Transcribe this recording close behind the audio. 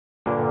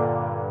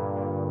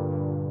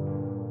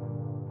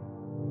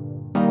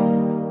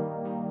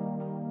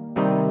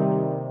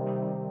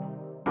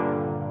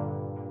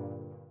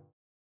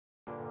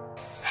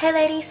Hey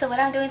ladies, so what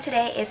I'm doing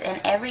today is an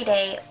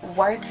everyday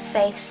work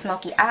safe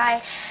smoky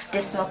eye.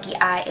 This smoky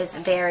eye is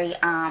very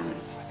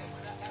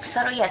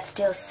subtle yet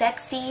still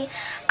sexy,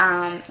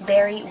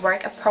 very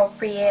work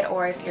appropriate,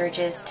 or if you're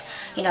just,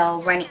 you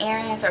know, running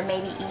errands or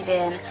maybe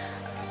even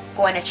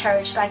going to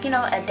church, like, you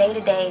know, a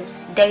day-to-day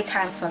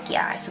daytime smoky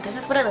eye. So this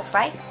is what it looks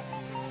like.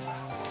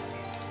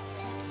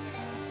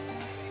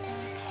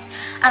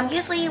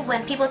 Usually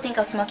when people think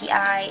of smoky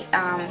eye,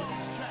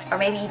 or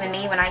maybe even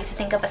me, when I used to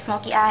think of a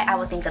smoky eye, I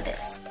would think of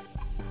this.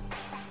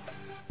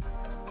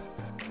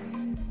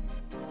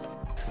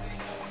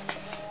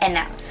 And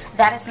now,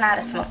 that is not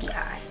a smoky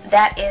eye.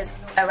 That is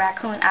a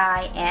raccoon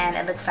eye, and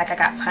it looks like I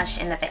got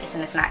punched in the face,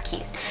 and it's not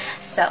cute.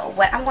 So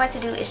what I'm going to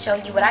do is show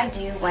you what I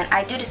do when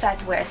I do decide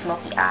to wear a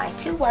smoky eye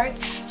to work,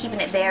 keeping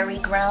it very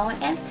grown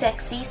and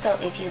sexy. So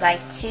if you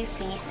like to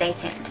see, stay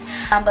tuned.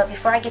 But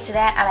before I get to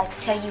that, I like to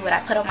tell you what I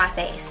put on my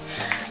face.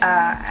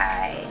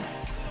 I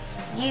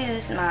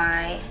use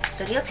my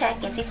Studio Tech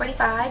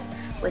NC45,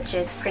 which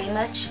is pretty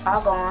much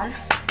all gone.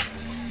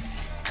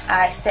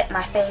 I set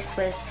my face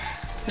with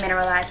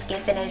Mineralized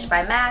Skin Finish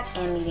by MAC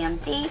in medium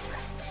deep.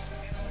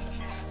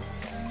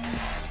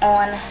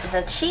 On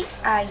the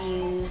cheeks, I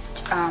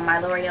used my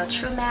L'Oreal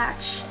True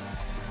Match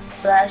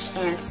blush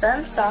in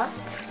Sun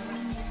Soft.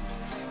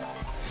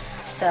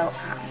 So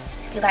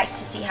if you'd like to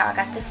see how I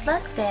got this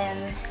look,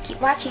 then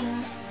keep watching.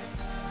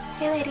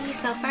 Hey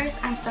ladies, so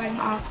first I'm starting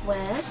off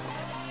with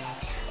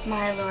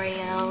my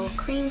L'Oreal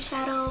Cream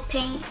Shadow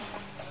Paint.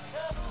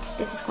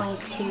 This is going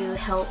to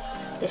help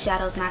the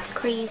shadows not to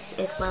crease,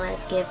 as well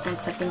as give them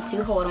something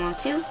to hold on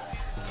to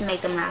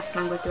make them last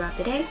longer throughout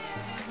the day.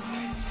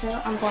 So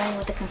I'm going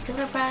with the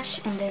concealer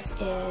brush, and this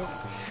is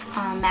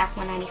MAC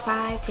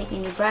 195. Take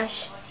any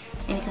brush,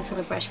 any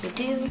concealer brush will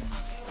do.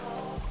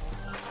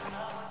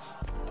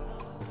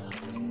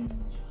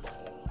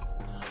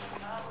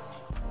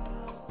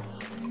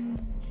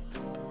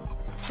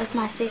 With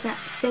my Sigma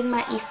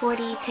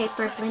E40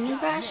 taper blending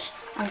brush,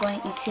 I'm going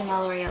into my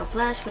L'Oreal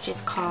blush, which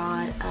is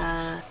called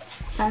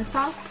Sun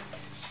Soft.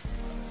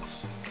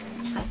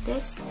 It's like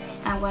this.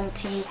 I'm going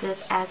to use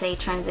this as a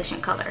transition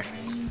color.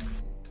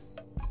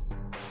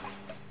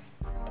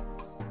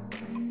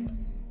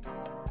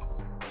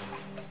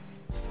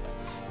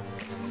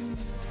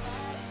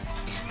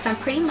 So I'm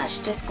pretty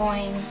much just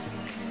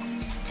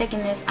taking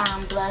this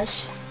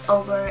blush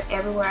over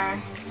everywhere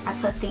I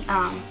put the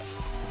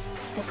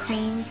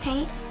cream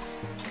paint.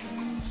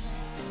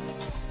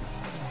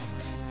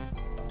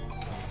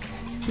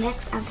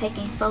 Next, I'm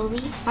taking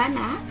Foley by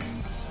MAC,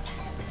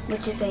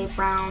 which is a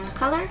brown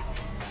color,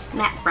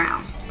 matte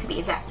brown to be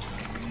exact.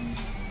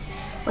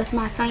 With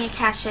my Sonia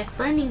Kashuk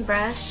blending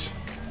brush,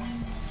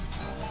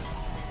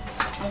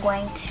 I'm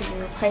going to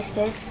place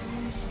this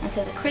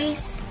into the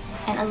crease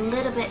and a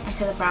little bit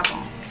into the brow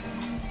bone.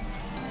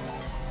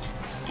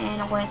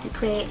 And I'm going to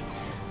create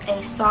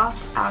a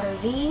soft outer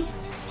V.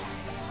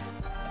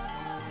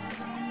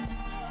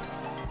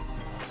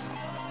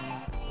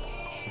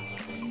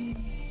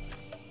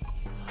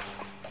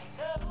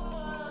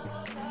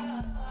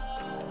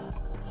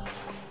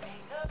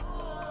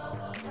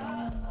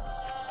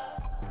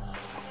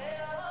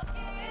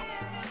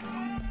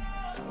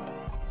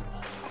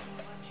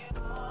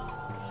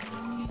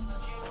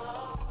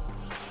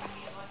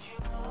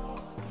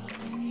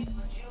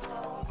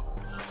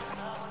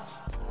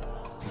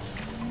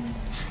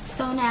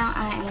 So now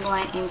I am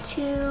going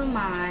into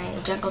my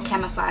Jungle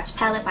Camouflage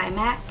palette by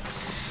MAC,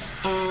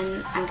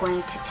 and I'm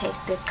going to take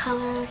this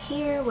color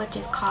here, which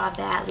is called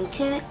Bad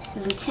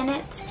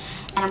Lieutenant,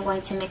 and I'm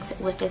going to mix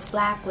it with this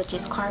black, which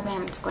is Carbon.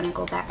 I'm just going to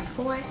go back and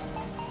forth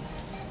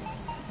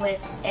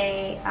with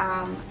a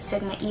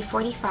Sigma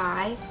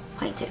E45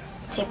 pointed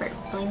tapered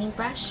blending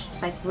brush.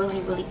 It's like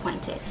really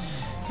pointed.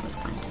 I'm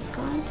just going to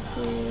go into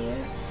here,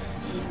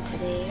 into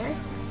there,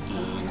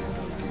 and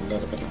a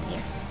little bit into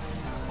here.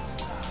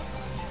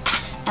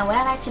 And what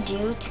I like to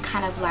do to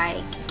kind of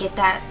like get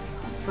that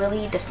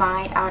really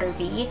defined outer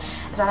V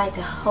is I like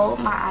to hold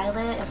my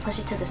eyelid and push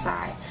it to the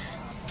side.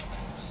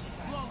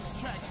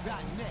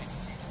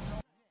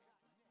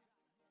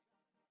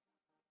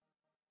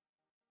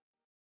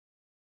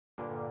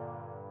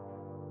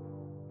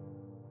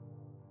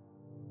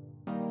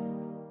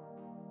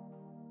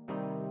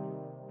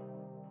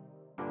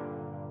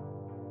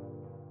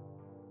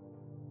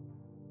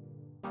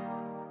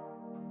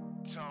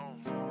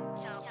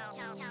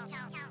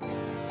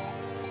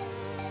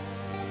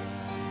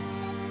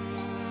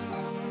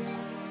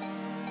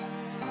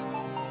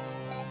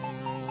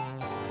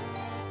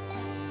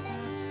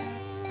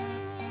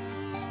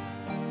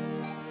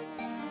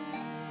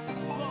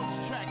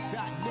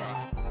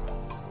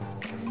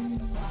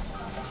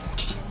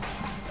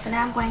 So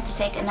now I'm going to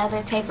take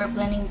another taper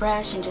blending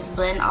brush and just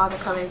blend all the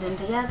colors in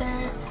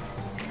together,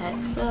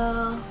 like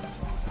so.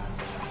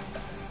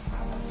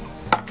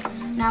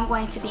 Now I'm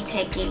going to be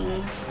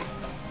taking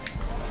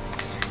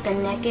the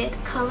Naked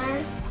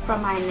color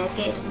from my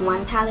Naked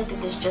 1 palette.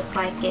 This is just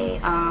like a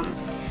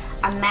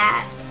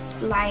matte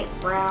light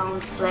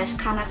brown flesh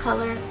kind of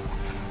color.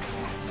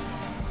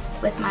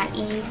 With my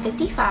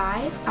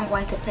E55, I'm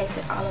going to place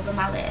it all over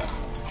my lid.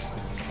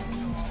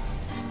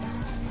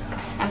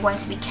 I'm going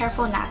to be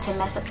careful not to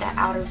mess up that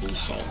outer V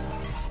shape.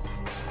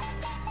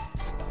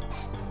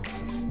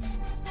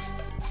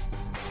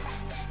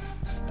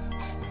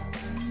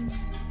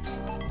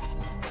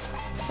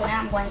 So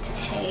now I'm going to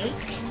take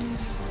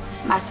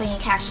my Sonia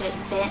Kashuk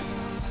bent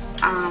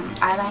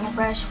eyeliner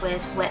brush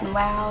with Wet n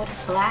Wild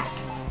black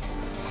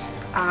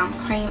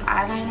cream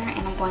eyeliner,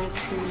 and I'm going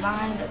to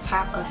line the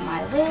top of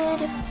my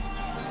lid.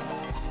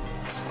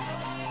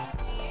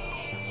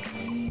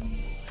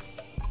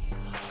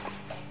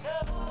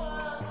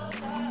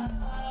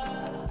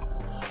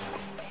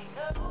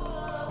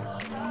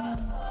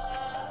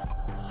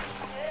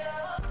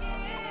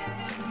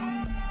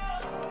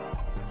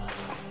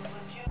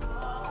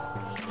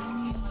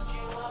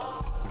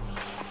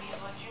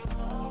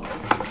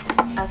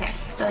 Okay,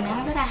 so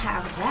now that I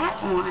have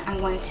that on,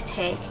 I'm going to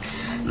take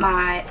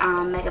my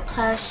Mega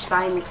Plush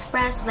Volume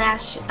Express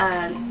Lash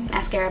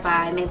Mascara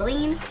by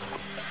Maybelline.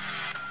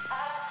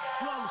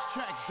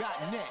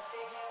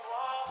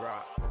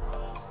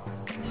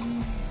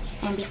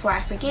 And before I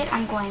forget,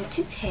 I'm going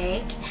to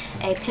take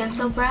a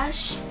pencil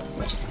brush,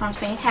 which is from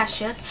Sonia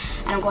Kashuk,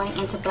 and I'm going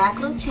into Black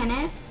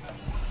Lieutenant.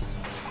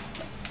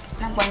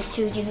 And I'm going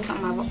to use this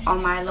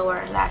on my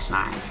lower lash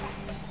line.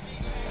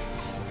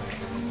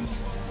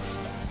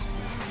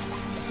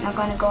 And I'm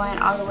going to go in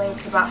all the way,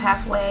 just about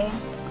halfway,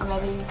 or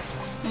maybe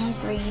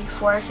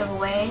 3/4 of a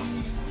way,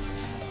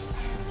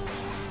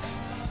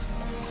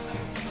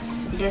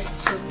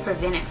 just to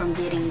prevent it from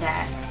getting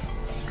that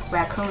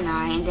raccoon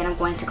eye. And then I'm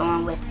going to go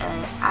on with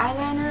an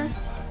eyeliner.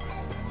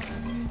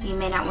 You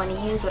may not want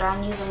to use what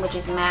I'm using, which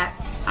is matte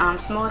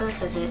smolder,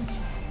 because it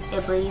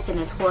bleeds and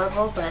it's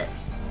horrible, but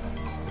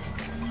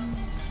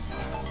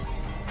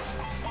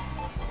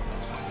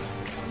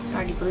it's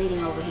already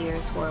bleeding over here.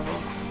 It's horrible.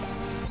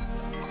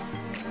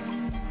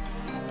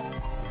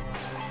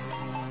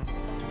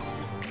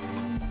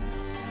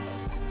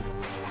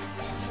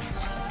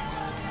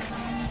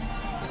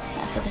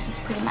 So this is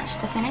pretty much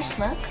the finished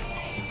look.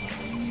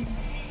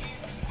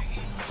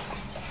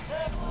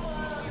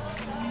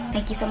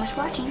 Thank you so much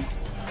for watching.